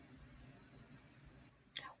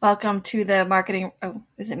Welcome to the marketing. Oh,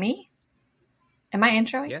 is it me? Am I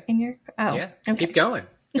introing Yeah. in your? Oh, Yeah. okay. Keep going.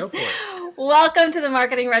 Go for it. Welcome to the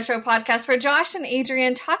Marketing Retro podcast, where Josh and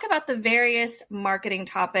Adrian talk about the various marketing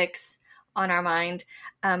topics on our mind.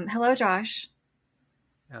 Hello, Josh.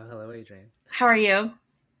 Oh, hello, Adrian. How are you?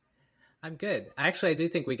 I'm good. Actually, I do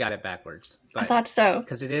think we got it backwards, I but thought so.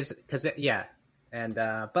 yeah. And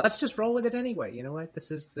but let's just roll with it anyway. You know what? This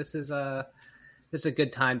is a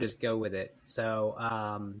good time to just go with it. So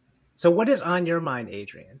what is on your mind,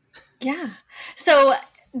 Adrian? Yeah. So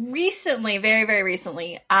recently, very, very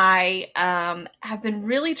recently, I have been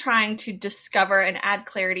really trying to discover and add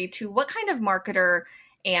clarity to what kind of marketer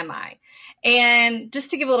am I? And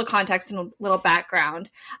just to give a little context and a little background,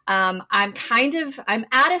 I'm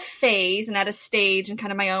at a phase and at a stage in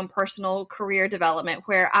kind of my own personal career development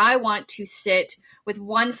where I want to sit with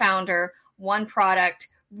one founder, one product,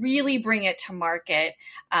 really bring it to market,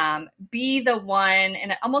 be the one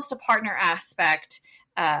and almost a partner aspect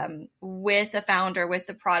with the founder, with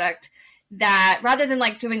the product, that rather than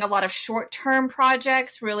like doing a lot of short-term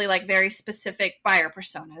projects, really like very specific buyer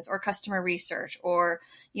personas or customer research or,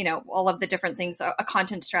 all of the different things, a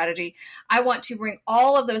content strategy. I want to bring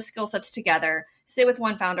all of those skill sets together, sit with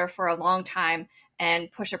one founder for a long time and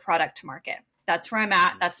push a product to market. That's where I'm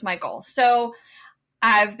at. That's my goal. So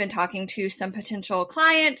I've been talking to some potential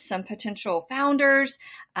clients, some potential founders.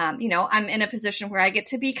 I'm in a position where I get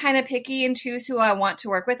to be kind of picky and choose who I want to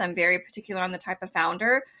work with. I'm very particular on the type of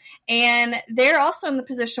founder. And they're also in the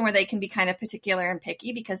position where they can be kind of particular and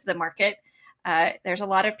picky because the market, there's a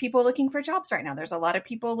lot of people looking for jobs right now. There's a lot of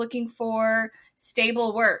people looking for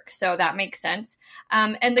stable work. So that makes sense.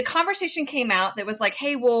 And the conversation came out that was like,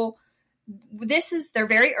 hey, well, this is their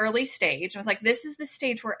very early stage. I was like, this is the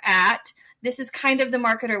stage we're at. This is kind of the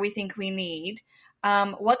marketer we think we need.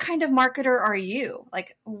 What kind of marketer are you?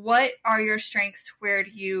 Like, what are your strengths? Where do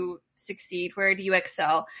you succeed? Where do you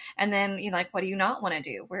excel? And then, what do you not want to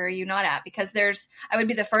do? Where are you not at? Because I would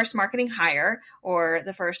be the first marketing hire or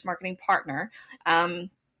the first marketing partner. And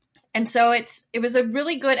so it was a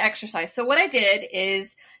really good exercise. So what I did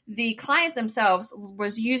is the client themselves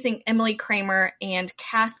was using Emily Kramer and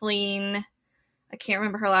Kathleen, I can't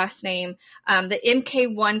remember her last name, the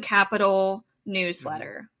MK1 Capital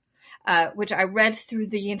newsletter, which I read through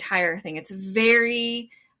the entire thing. It's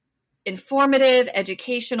very informative,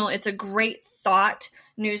 educational. It's a great thought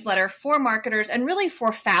newsletter for marketers and really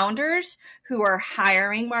for founders who are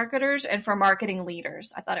hiring marketers and for marketing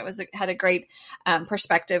leaders. I thought had a great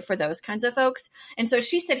perspective for those kinds of folks. And so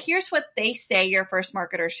she said, here's what they say your first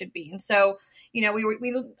marketer should be. And so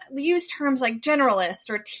we use terms like generalist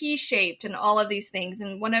or T-shaped and all of these things.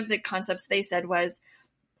 And one of the concepts they said was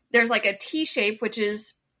there's like a T-shape, which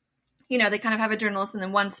is, they kind of have a journalist and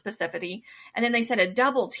then one specificity. And then they said a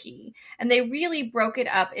double T. And they really broke it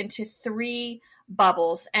up into three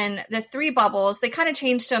bubbles. And the three bubbles, they kind of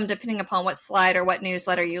changed them depending upon what slide or what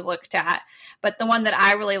newsletter you looked at. But the one that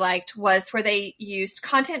I really liked was where they used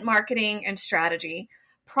content marketing and strategy,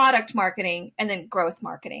 product marketing, and then growth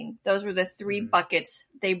marketing. Those were the three buckets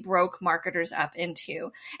they broke marketers up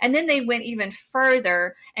into. And then they went even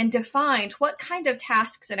further and defined what kind of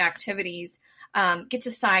tasks and activities gets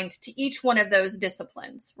assigned to each one of those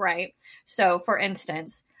disciplines, right? So for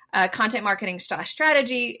instance, content marketing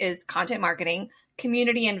strategy is content marketing,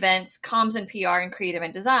 community events, comms and PR, and creative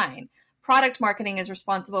and design. Product marketing is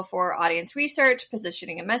responsible for audience research,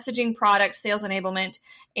 positioning and messaging, product, sales enablement,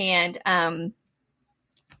 and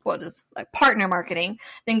partner marketing.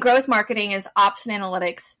 Then growth marketing is ops and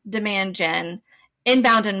analytics, demand gen,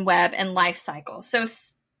 inbound and web, and life cycle. So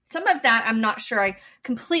some of that I'm not sure I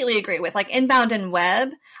completely agree with. Like inbound and web,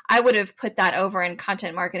 I would have put that over in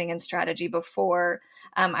content marketing and strategy before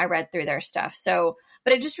I read through their stuff. So,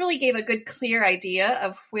 but it just really gave a good, clear idea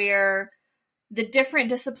of where the different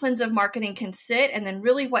disciplines of marketing can sit, and then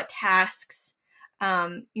really what tasks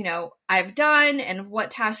I've done and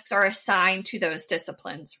what tasks are assigned to those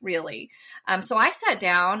disciplines, really. So I sat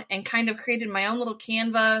down and kind of created my own little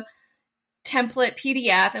Canva template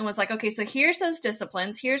PDF and was like, okay, so here's those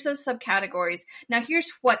disciplines, here's those subcategories. Now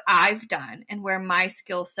here's what I've done and where my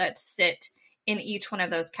skill sets sit in each one of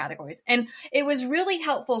those categories. And it was really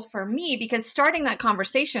helpful for me because starting that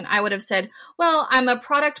conversation, I would have said, well, I'm a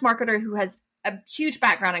product marketer who has a huge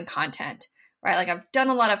background in content, right? Like I've done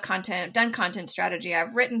a lot of content, I've done content strategy,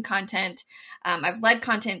 I've written content, I've led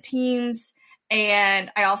content teams,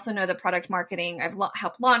 and I also know the product marketing. I've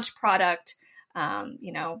helped launch product,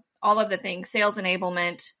 all of the things, sales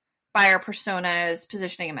enablement, buyer personas,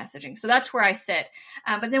 positioning and messaging. So that's where I sit.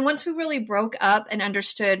 But then once we really broke up and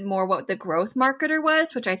understood more what the growth marketer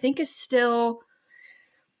was, which I think is still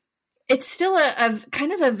it's still a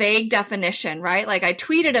kind of a vague definition, right? Like I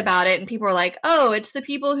tweeted about it and people were like, oh, it's the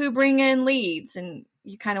people who bring in leads. And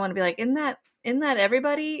you kind of want to be like, isn't that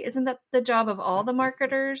everybody? Isn't that the job of all the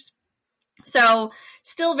marketers? So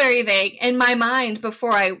still very vague. In my mind,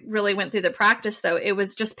 before I really went through the practice though, it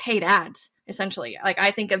was just paid ads, essentially. Like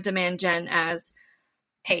I think of demand gen as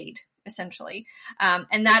paid, essentially.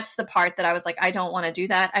 And that's the part that I was like, I don't want to do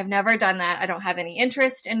that. I've never done that. I don't have any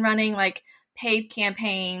interest in running like paid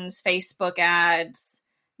campaigns, Facebook ads,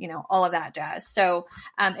 all of that jazz. So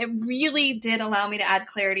it really did allow me to add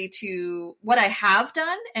clarity to what I have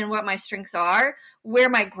done and what my strengths are, where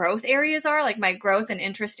my growth areas are. Like my growth and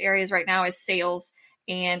interest areas right now is sales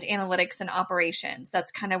and analytics and operations.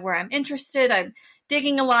 That's kind of where I'm interested. I'm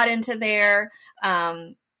digging a lot into there.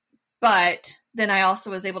 But then I also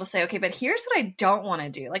was able to say, okay, but here's what I don't want to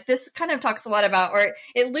do. Like this kind of talks a lot about, or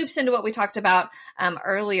it loops into what we talked about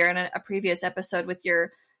earlier in a previous episode with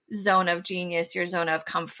your zone of genius, your zone of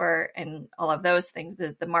comfort, and all of those things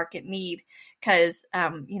that the market need. Because,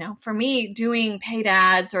 for me, doing paid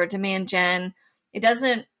ads or demand gen, it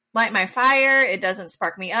doesn't light my fire. It doesn't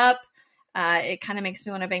spark me up. It kind of makes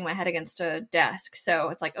me want to bang my head against a desk. So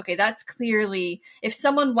it's like, okay, that's clearly, if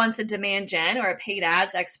someone wants a demand gen or a paid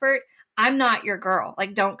ads expert, I'm not your girl.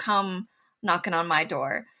 Like, don't come knocking on my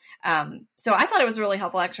door. So I thought it was a really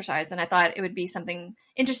helpful exercise, and I thought it would be something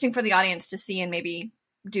interesting for the audience to see and maybe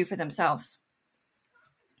do for themselves.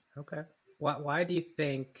 Okay. Why do you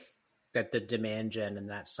think that the demand gen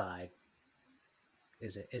and that side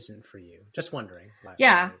isn't for you? Just wondering.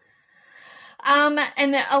 Yeah.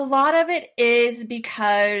 And a lot of it is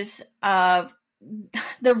because of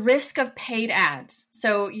the risk of paid ads.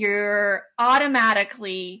 So you're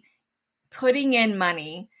automatically putting in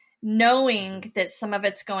money knowing that some of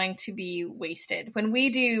it's going to be wasted. When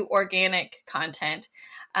we do organic content,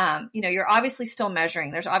 you're obviously still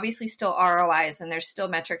measuring. There's obviously still ROIs and there's still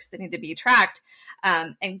metrics that need to be tracked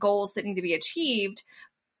and goals that need to be achieved.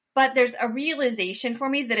 But there's a realization for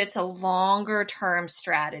me that it's a longer term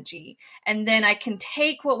strategy. And then I can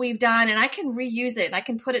take what we've done and I can reuse it and I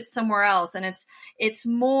can put it somewhere else. And it's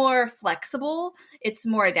more flexible. It's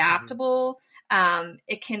more adaptable.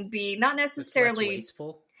 It can be not necessarily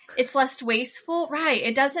wasteful. It's less wasteful, right?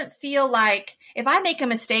 It doesn't feel like if I make a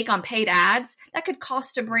mistake on paid ads, that could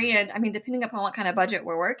cost a brand. I mean, depending upon what kind of budget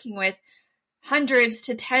we're working with, hundreds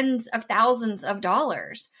to tens of thousands of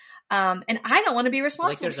dollars. And I don't want to be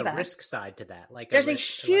responsible for that. There's a risk side to that. There's a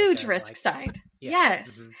huge risk side. Yeah.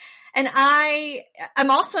 Yes. Mm-hmm. And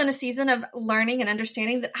I'm also in a season of learning and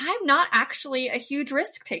understanding that I'm not actually a huge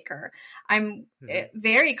risk taker. I'm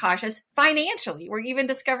very cautious financially. We're even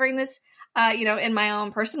discovering this, in my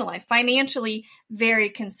own personal life, financially very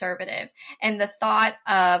conservative. And the thought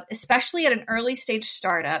of, especially at an early stage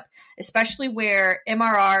startup, especially where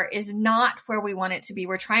MRR is not where we want it to be,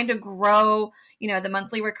 we're trying to grow, the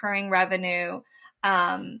monthly recurring revenue.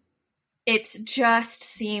 It just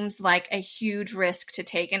seems like a huge risk to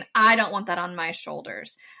take. And I don't want that on my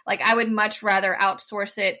shoulders. Like I would much rather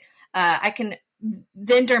outsource it. I can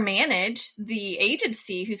vendor manage the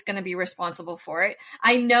agency who's going to be responsible for it.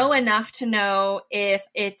 I know enough to know if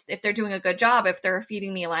they're doing a good job, if they're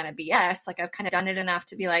feeding me a line of BS. Like I've kind of done it enough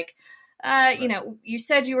to be like, you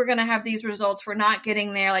said you were going to have these results. We're not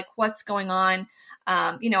getting there. Like what's going on?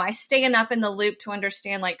 I stay enough in the loop to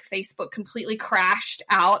understand like Facebook completely crashed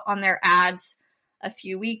out on their ads a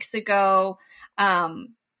few weeks ago.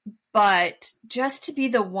 But just to be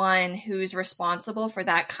the one who's responsible for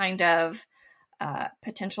that kind of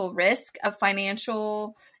potential risk of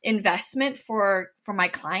financial investment for my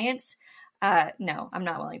clients, no, I'm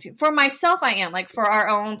not willing to. For myself, I am. Like for our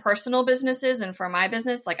own personal businesses and for my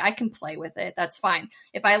business, like I can play with it. That's fine.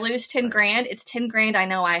 If I lose 10 grand, it's 10 grand I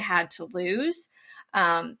know I had to lose.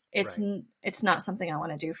 It's not something I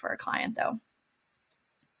want to do for a client though.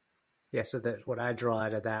 Yeah. So what I draw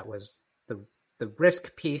out of that was the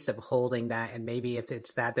risk piece of holding that. And maybe if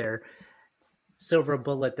it's that their silver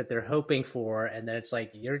bullet that they're hoping for, and then it's like,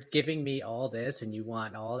 you're giving me all this and you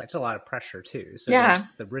want all that's a lot of pressure too. So there's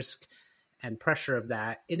the risk and pressure of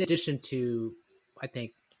that in addition to, I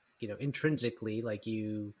think, intrinsically, like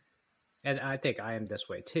you, and I think I am this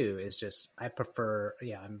way too, is just, I prefer,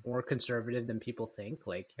 I'm more conservative than people think.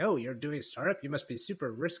 Like, oh, you're doing a startup, you must be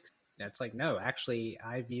super risk. It's like, no, actually,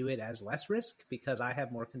 I view it as less risk because I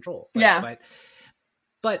have more control. Right?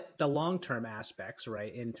 But the long-term aspects,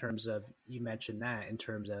 right, in terms of, you mentioned that, in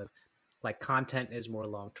terms of like content is more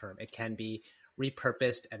long-term. It can be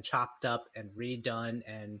repurposed and chopped up and redone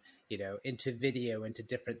and, into video, into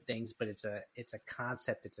different things, but it's a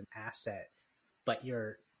concept, it's an asset, but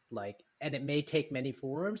you're Like, and it may take many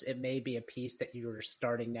forms. It may be a piece that you're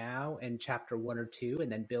starting now in chapter 1 or 2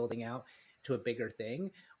 and then building out to a bigger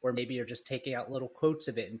thing, or maybe you're just taking out little quotes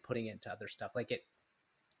of it and putting it into other stuff. Like it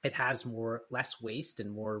has less waste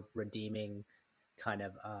and more redeeming kind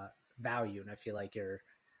of value. And I feel like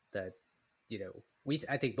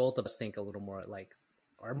I think both of us think a little more like,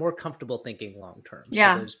 are more comfortable thinking long term.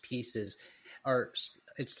 Yeah. So those pieces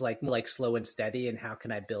it's like more like slow and steady. And how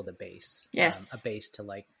can I build a base? Yes. A base to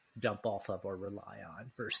like dump off of or rely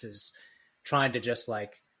on, versus trying to just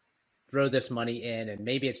like throw this money in and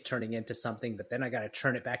maybe it's turning into something, but then I got to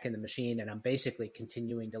turn it back in the machine, and I'm basically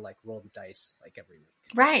continuing to like roll the dice like every week.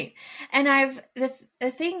 Right. And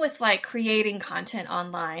the thing with like creating content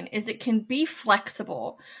online is it can be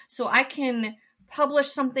flexible. So I can publish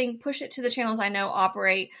something, push it to the channels I know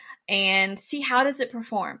operate, and see how does it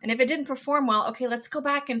perform. And if it didn't perform well, okay, let's go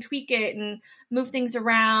back and tweak it and move things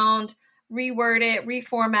around, reword it,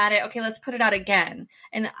 reformat it. Okay, let's put it out again.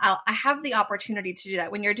 And I have the opportunity to do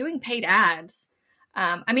that. When you're doing paid ads,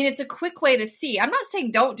 it's a quick way to see. I'm not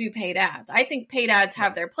saying don't do paid ads. I think paid ads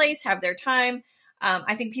have their place, have their time.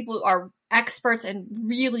 I think people are experts and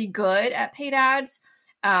really good at paid ads.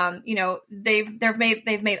 They've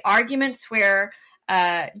made arguments where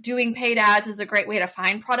doing paid ads is a great way to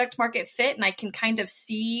find product market fit, and I can kind of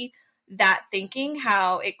see that thinking,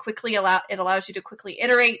 how it allows you to quickly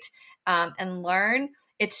iterate and learn.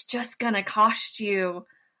 It's just going to cost you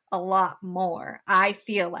a lot more. I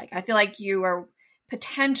feel like you are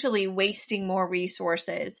potentially wasting more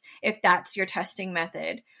resources if that's your testing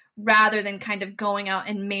method, rather than kind of going out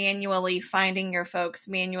and manually finding your folks,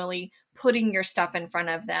 manually putting your stuff in front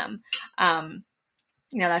of them.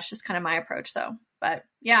 That's just kind of my approach though. But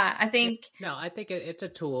yeah, I think it's a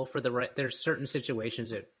tool for there's certain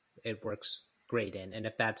situations it works great in. And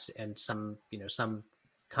if that's, and some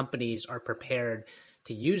companies are prepared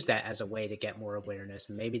to use that as a way to get more awareness,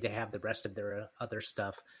 and maybe they have the rest of their other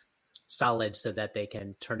stuff solid so that they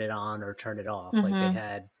can turn it on or turn it off.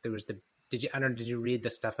 Mm-hmm. Did you read the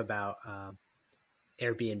stuff about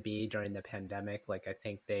Airbnb during the pandemic? Like, I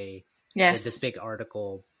think they did this big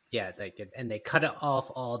article. Yeah. And they cut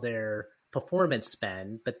off all their performance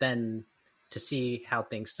spend, but then to see how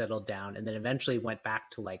things settled down, and then eventually went back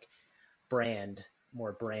to like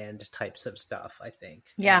more brand types of stuff, I think.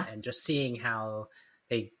 Yeah. And just seeing how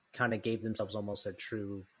they kind of gave themselves almost a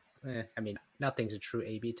true, nothing's a true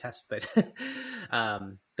A/B test, but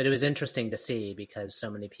it was interesting to see, because so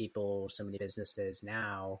many businesses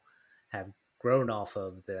now have grown off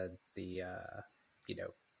of the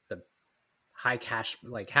high cash,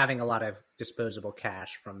 like having a lot of disposable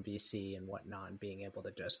cash from VC and whatnot, and being able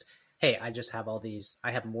to just, hey, I just have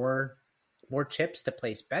I have more chips to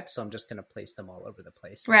place bets, so I'm just going to place them all over the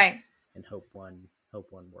place. Right. And hope one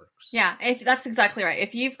works. Yeah, if that's exactly right.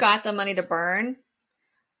 If you've got the money to burn,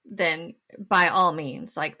 then by all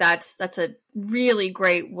means, like that's a really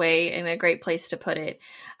great way and a great place to put it.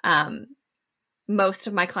 Most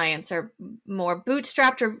of my clients are more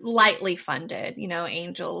bootstrapped or lightly funded,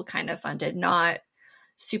 angel kind of funded, not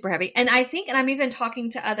super heavy. And I think, and I'm even talking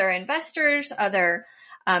to other investors, other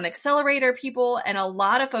accelerator people, and a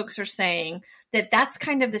lot of folks are saying that that's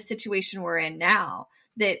kind of the situation we're in now,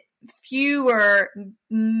 that fewer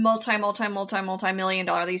multi-million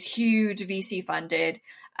dollar, these huge VC funded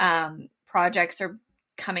projects are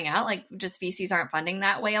coming out. Like, just VCs aren't funding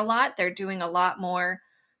that way a lot. They're doing a lot more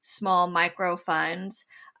small micro funds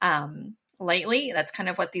lately. That's kind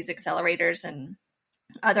of what these accelerators and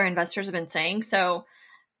other investors have been saying. So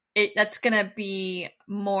that's going to be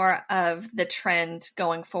more of the trend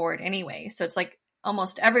going forward anyway. So it's like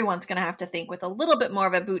almost everyone's going to have to think with a little bit more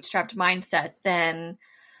of a bootstrapped mindset than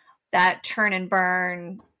that churn and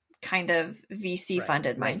burn kind of VC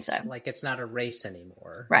funded mindset. Like, it's not a race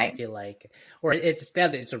anymore. Right. I feel like, or it's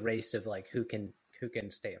a race of like, who can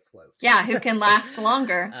stay afloat. Yeah. Who can last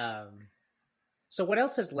longer. So what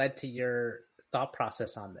else has led to your thought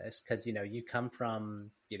process on this? Because, you come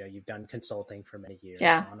from, you've done consulting for many years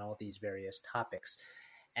on all these various topics.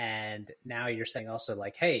 And now you're saying also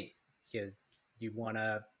like, hey, you want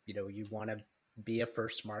to be a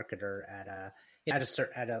first marketer at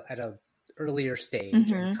a earlier stage,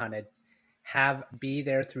 mm-hmm. and kind of be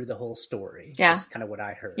there through the whole story. Yeah. That's kind of what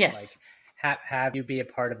I heard. Yes. Like have you be a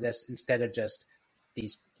part of this instead of just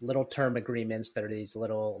these little term agreements that are these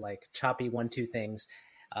little like choppy 1-2 things.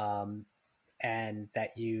 And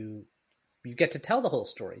that you get to tell the whole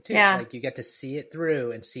story too. Yeah. Like, you get to see it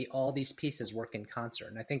through and see all these pieces work in concert.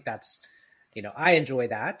 And I think that's, I enjoy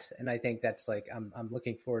that. And I think that's like, I'm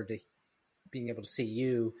looking forward to being able to see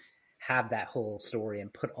you have that whole story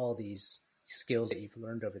and put all these skills that you've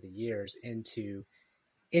learned over the years into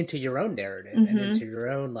into your own narrative and into your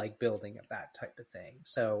own like building of that type of thing.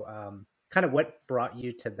 So kind of what brought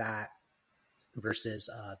you to that versus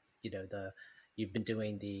you've been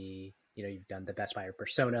doing you've done the Best Buyer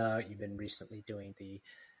persona, you've been recently doing the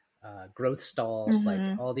growth stalls,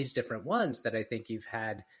 like all these different ones that I think you've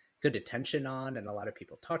had good attention on, and a lot of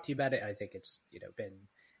people talk to you about it. I think it's been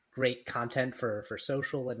great content for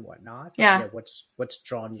social and whatnot. Yeah. What's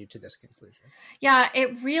drawn you to this conclusion? Yeah,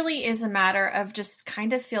 it really is a matter of just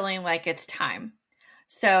kind of feeling like it's time.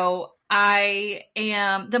 So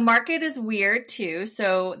the market is weird too.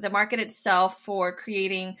 So the market itself for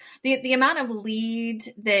creating the amount of leads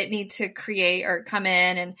that need to create or come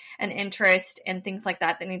in and interest and things like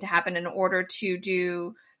that need to happen in order to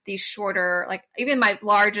do these shorter, like even my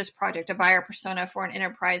largest project, a buyer persona for an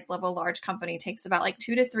enterprise level large company, takes about like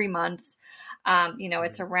 2 to 3 months.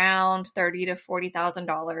 It's around $30,000 to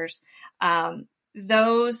 $40,000.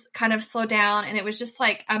 Those kind of slow down, and it was just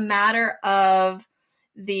like a matter of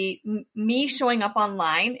me showing up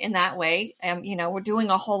online in that way. We're doing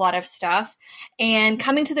a whole lot of stuff and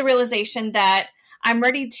coming to the realization that I'm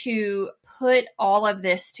ready to put all of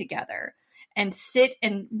this together and sit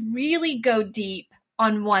and really go deep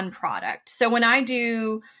on one product. So when I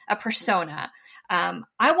do a persona,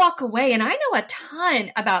 I walk away and I know a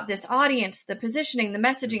ton about this audience, the positioning, the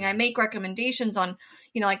messaging. I make recommendations on,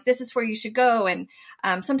 like this is where you should go. And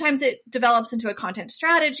sometimes it develops into a content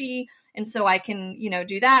strategy. And so I can,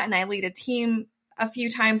 do that. And I lead a team a few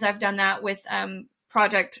times. I've done that with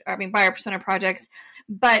buyer persona projects.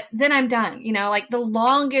 But then I'm done. Like the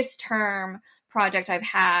longest term project I've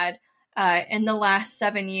had in the last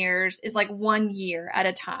 7 years is like 1 year at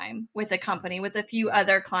a time with a company with a few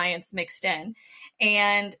other clients mixed in.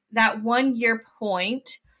 And that 1 year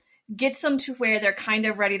point gets them to where they're kind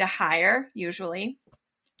of ready to hire usually.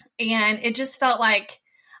 And it just felt like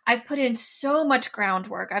I've put in so much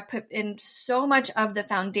groundwork. I've put in so much of the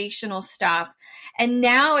foundational stuff. And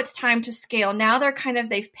now it's time to scale. Now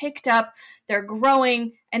they've picked up, they're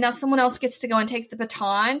growing, and now someone else gets to go and take the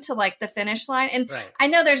baton to like the finish line. And right. I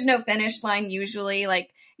know there's no finish line usually.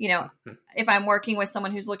 Like, if I'm working with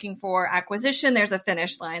someone who's looking for acquisition, there's a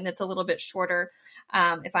finish line that's a little bit shorter.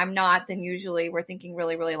 If I'm not, then usually we're thinking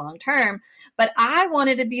really, really long term. But I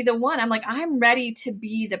wanted to be the one. I'm like, I'm ready to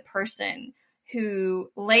be the person who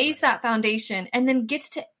lays that foundation and then gets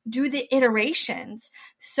to do the iterations.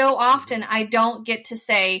 So often I don't get to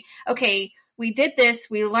say, okay, we did this,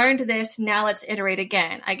 we learned this, now let's iterate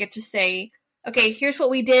again. I get to say, okay, here's what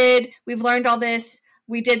we did. We've learned all this.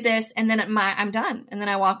 We did this, and then I'm done. And then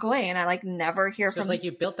I walk away, and I like never hear from. It's like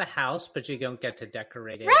you built the house, but you don't get to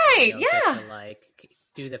decorate it. Right? You don't yeah. get to, like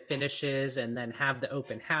do the finishes, and then have the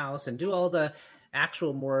open house, and do all the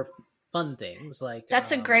actual more fun things. Like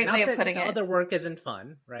that's a great way of putting it. Other work isn't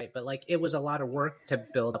fun, right? But like it was a lot of work to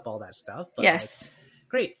build up all that stuff. But yes. Like,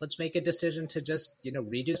 great. Let's make a decision to just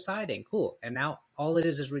redo the siding. Cool. And now all it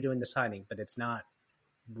is redoing the siding, but it's not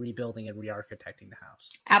rebuilding and re-architecting the house.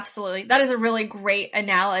 Absolutely. That is a really great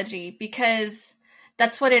analogy because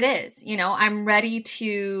that's what it is. I'm ready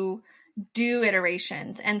to do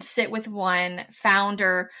iterations and sit with one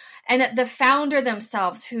founder, and the founder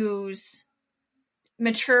themselves who's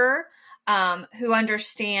mature, who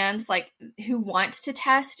understands, like who wants to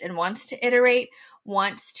test and wants to iterate,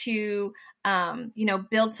 wants to,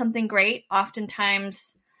 build something great.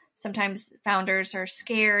 Sometimes founders are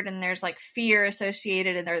scared and there's like fear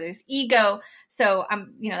associated and there's ego. So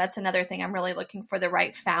that's another thing. I'm really looking for the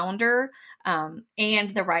right founder,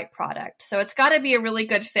 and the right product. So it's got to be a really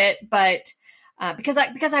good fit, but because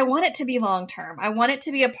I want it to be long-term. I want it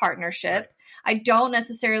to be a partnership. Right. I don't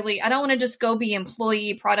want to just go be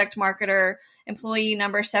employee, product marketer, employee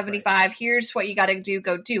number 75. Right. Here's what you got to do.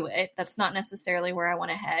 Go do it. That's not necessarily where I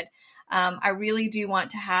want to head. I really do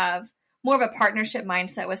want to have more of a partnership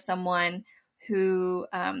mindset with someone who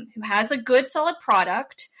has a good, solid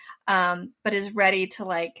product, but is ready to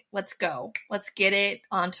like, let's go, let's get it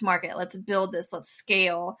onto market. Let's build this, let's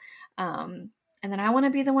scale. And then I want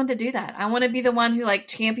to be the one to do that. I want to be the one who like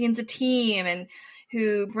champions a team and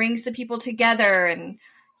who brings the people together and,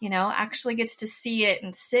 actually gets to see it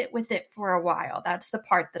and sit with it for a while. That's the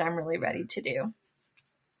part that I'm really ready to do.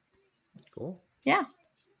 Cool. Yeah.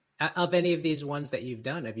 Of any of these ones that you've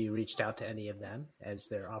done, have you reached out to any of them?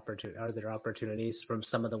 Are there opportunities from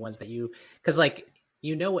some of the ones that because like,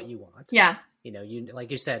 what you want. Yeah. You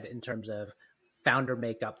like you said, in terms of founder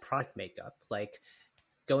makeup, product makeup, like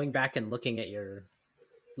going back and looking at your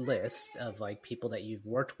list of like people that you've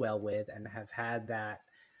worked well with and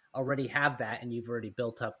already have that, and you've already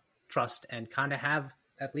built up trust and kind of have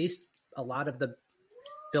at least a lot of the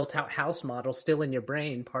built out house model still in your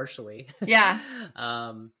brain partially. Yeah.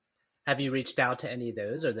 Have you reached out to any of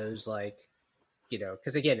those? Are those like,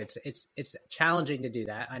 because again, it's challenging to do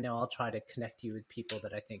that. I know I'll try to connect you with people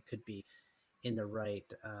that I think could be in the right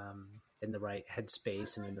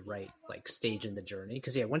headspace and in the right like stage in the journey.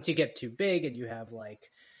 Because once you get too big and you have like,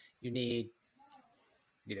 you need,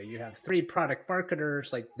 you have 3 product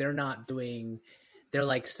marketers, like they're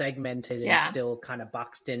like segmented and still kind of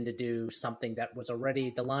boxed in to do something that was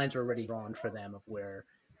already, the lines were already drawn for them of where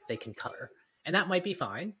they can cover. And that might be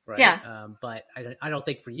fine, right? Yeah. But I don't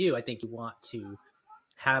think for you, I think you want to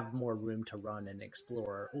have more room to run and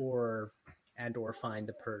explore, or find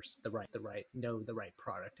the right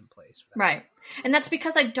product in place for that. Right. And that's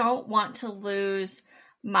because I don't want to lose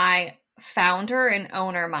my founder and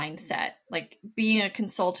owner mindset, like being a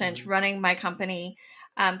consultant, running my company,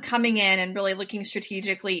 coming in and really looking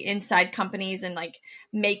strategically inside companies and like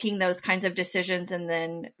making those kinds of decisions and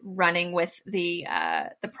then running with the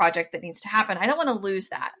project that needs to happen. I don't want to lose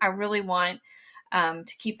that. I really want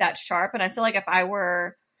to keep that sharp. And I feel like if I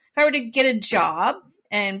were to get a job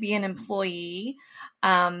and be an employee,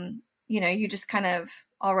 you just kind of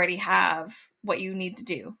already have what you need to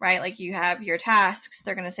do, right? Like you have your tasks.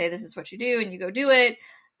 They're going to say, this is what you do, and you go do it.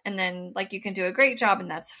 And then like you can do a great job and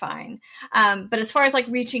that's fine. But as far as like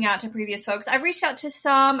reaching out to previous folks, I've reached out to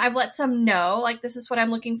some, I've let some know, like, this is what I'm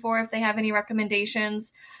looking for if they have any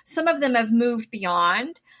recommendations. Some of them have moved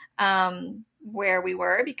beyond where we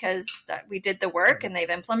were because we did the work and they've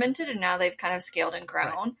implemented and now they've kind of scaled and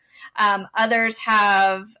grown. Right. Others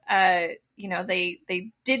have, they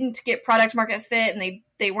didn't get product market fit and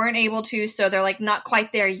they weren't able to, so they're like not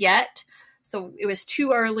quite there yet. So it was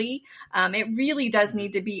too early. It really does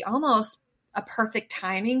need to be almost a perfect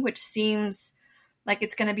timing, which seems like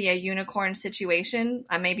it's going to be a unicorn situation.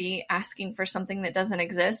 I may be asking for something that doesn't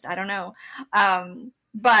exist. I don't know.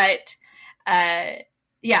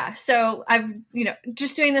 So I've,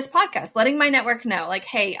 just doing this podcast, letting my network know, like,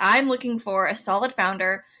 hey, I'm looking for a solid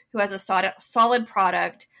founder who has a solid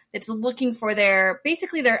product that's looking for they are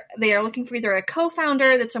looking for either a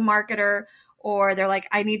co-founder that's a marketer, or they're like,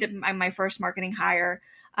 I need my first marketing hire,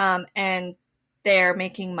 and they're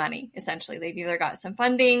making money, essentially. They've either got some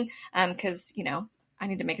funding, because, I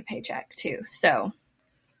need to make a paycheck too. So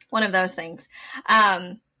one of those things.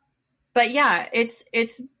 But yeah,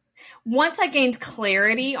 it's once I gained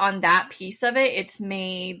clarity on that piece of it, it's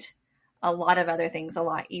made a lot of other things a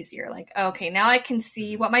lot easier. Like, okay, now I can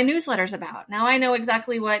see what my newsletter's about. Now I know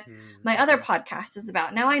exactly what my other podcast is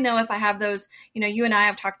about. Now I know if I have those, you and I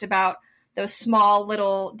have talked about those small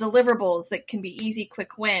little deliverables that can be easy,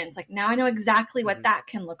 quick wins. Like now I know exactly what that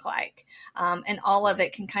can look like. And all of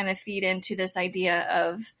it can kind of feed into this idea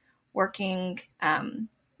of working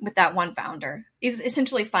with that one founder, is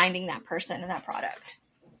essentially finding that person and that product.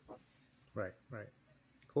 Right.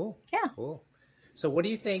 Cool. Yeah. Cool. So what do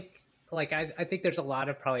you think? Like, I think there's a lot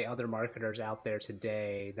of probably other marketers out there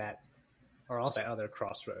today that are also at other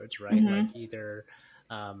crossroads, right? Mm-hmm. Like either,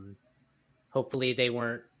 hopefully they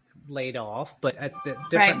weren't laid off, but at the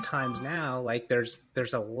different times now, like there's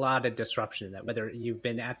a lot of disruption in that, whether you've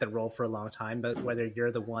been at the role for a long time, but whether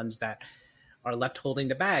you're the ones that are left holding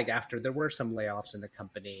the bag after there were some layoffs in the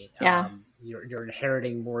company. You're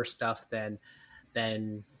inheriting more stuff than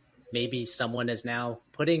maybe someone is now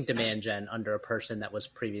putting demand gen under a person that was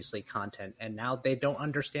previously content, and now they don't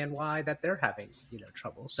understand why that they're having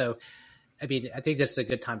trouble. So I mean, I think this is a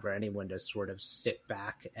good time for anyone to sort of sit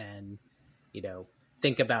back and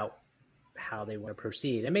think about how they want to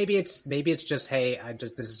proceed. And maybe it's just, hey,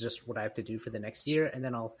 this is just what I have to do for the next year, and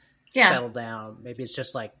then I'll settle down. Maybe it's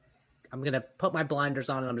just like, I'm going to put my blinders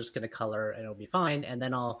on and I'm just going to color and it'll be fine. And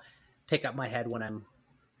then I'll pick up my head when I'm,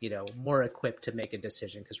 more equipped to make a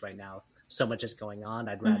decision. Cause right now so much is going on.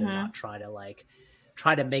 I'd rather not try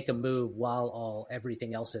to make a move while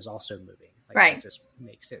everything else is also moving. Like, it just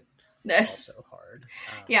makes it so hard.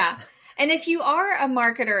 Yeah. And if you are a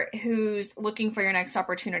marketer who's looking for your next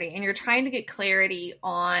opportunity and you're trying to get clarity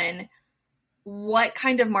on what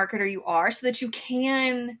kind of marketer you are so that you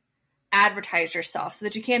can advertise yourself, so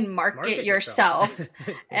that you can market yourself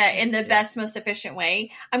in the best, most efficient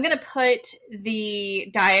way, I'm going to put the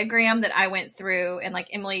diagram that I went through and like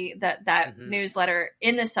Emily, that newsletter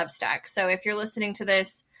in the Substack. So if you're listening to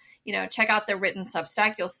this, check out the written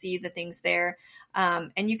Substack. You'll see the things there.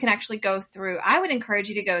 And you can actually go through. I would encourage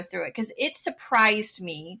you to go through it because it surprised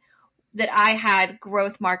me that I had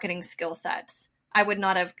growth marketing skill sets. I would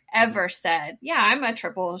not have ever said, I'm a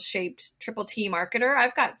triple T marketer.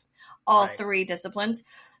 I've got all three disciplines.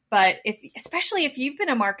 But especially if you've been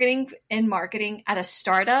in marketing at a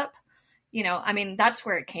startup, I mean, that's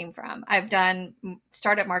where it came from. I've done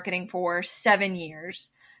startup marketing for 7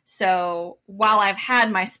 years. So while I've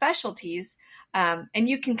had my specialties, and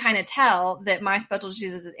you can kind of tell that my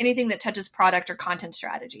specialties is anything that touches product or content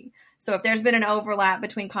strategy. So if there's been an overlap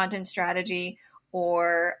between content strategy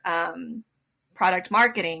or product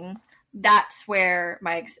marketing, that's where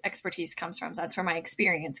my expertise comes from. That's where my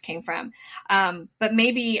experience came from. But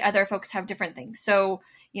maybe other folks have different things. So,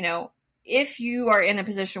 if you are in a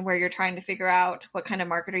position where you're trying to figure out what kind of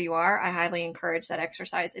marketer you are, I highly encourage that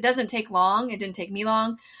exercise. It doesn't take long. It didn't take me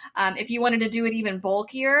long. If you wanted to do it even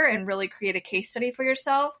bulkier and really create a case study for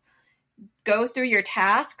yourself, go through your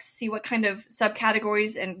tasks, see what kind of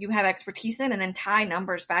subcategories and you have expertise in, and then tie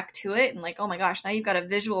numbers back to it. And oh my gosh, now you've got a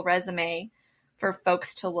visual resume for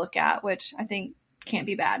folks to look at, which I think can't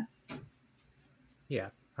be bad. Yeah.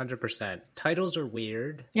 100%. Titles are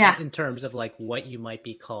weird in terms of what you might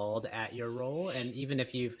be called at your role. And even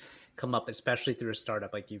if you've come up, especially through a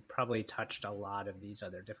startup, you've probably touched a lot of these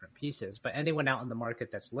other different pieces. But anyone out in the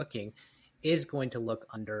market that's looking is going to look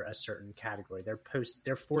under a certain category. They're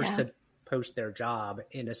forced to post their job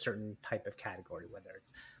in a certain type of category,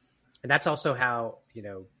 and that's also how,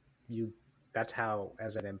 that's how,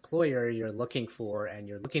 as an employer, you're looking for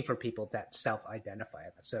people that self-identify.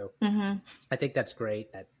 So I think that's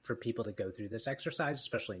great that for people to go through this exercise,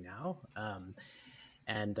 especially now.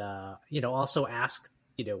 Also ask,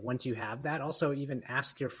 once you have that, also even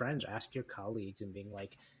ask your friends, ask your colleagues and being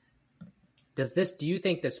like, do you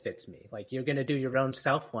think this fits me? You're going to do your own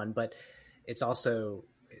self one, but it's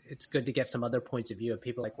good to get some other points of view of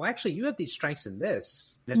people well, actually, you have these strengths in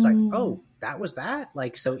this. And it's oh, that was that.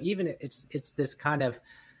 So even it's this kind of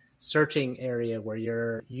searching area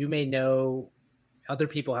where you may know other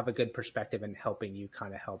people have a good perspective in helping you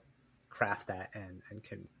kind of help craft that and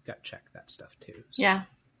can gut check that stuff too. So. Yeah,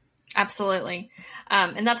 absolutely.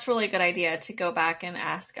 And that's really a good idea to go back and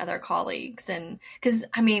ask other colleagues. And because,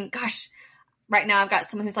 I mean, gosh, right now I've got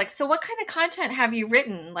someone who's so what kind of content have you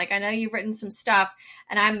written? I know you've written some stuff,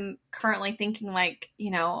 and I'm currently thinking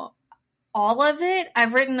all of it.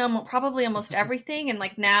 I've written probably almost everything. And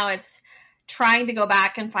now it's trying to go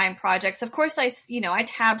back and find projects. Of course, I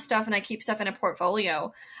tab stuff and I keep stuff in a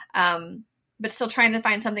portfolio, but still trying to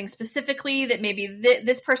find something specifically that maybe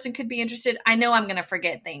this person could be interested. I know I'm going to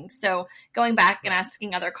forget things. So going back and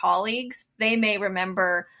asking other colleagues, they may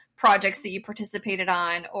remember projects that you participated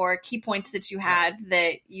on or key points that you had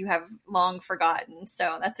that you have long forgotten.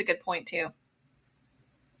 So that's a good point too.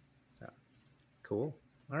 Cool.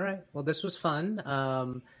 All right. Well, this was fun.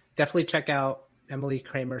 Definitely check out Emily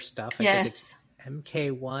Kramer's stuff. I think it's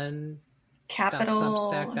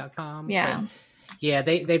mk1capital.substack.com. Yeah. Yeah.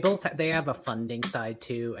 They have a funding side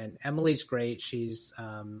too. And Emily's great. She's,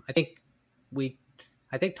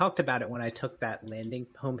 I think talked about it when I took that landing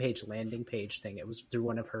page thing. It was through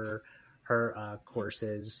one of her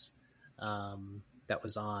courses that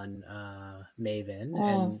was on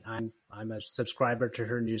Maven, and I'm a subscriber to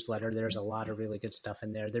her newsletter. There's a lot of really good stuff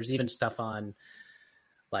in there. There's even stuff on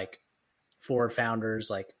for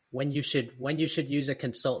founders, when you should use a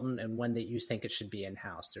consultant and when that you think it should be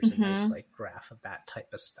in-house. There's a nice graph of that type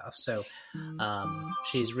of stuff. So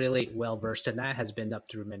she's really well versed in that, has been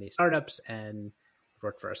up through many startups and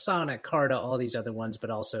worked for Asana, Carta, all these other ones, but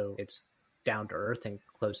also it's down to earth and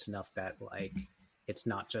close enough that it's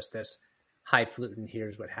not just this highfalutin.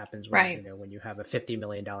 Here's what happens when when you have a $50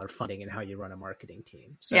 million funding and how you run a marketing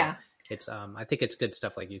team. So it's I think it's good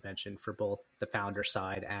stuff like you mentioned for both the founder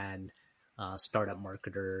side and startup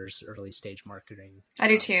marketers, early stage marketing. I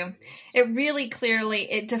do too. It really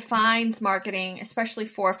clearly defines marketing, especially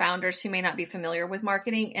for founders who may not be familiar with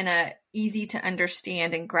marketing, in a easy to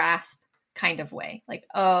understand and grasp kind of way.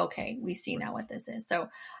 Oh, okay, we see now what this is. So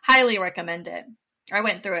highly recommend it. I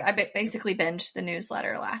went through it. I basically binged the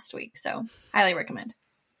newsletter last week. So highly recommend.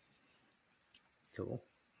 Cool.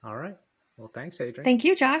 All right. Well, thanks, Adrienne. Thank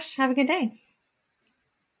you, Josh. Have a good day.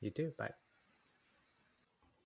 You too. Bye.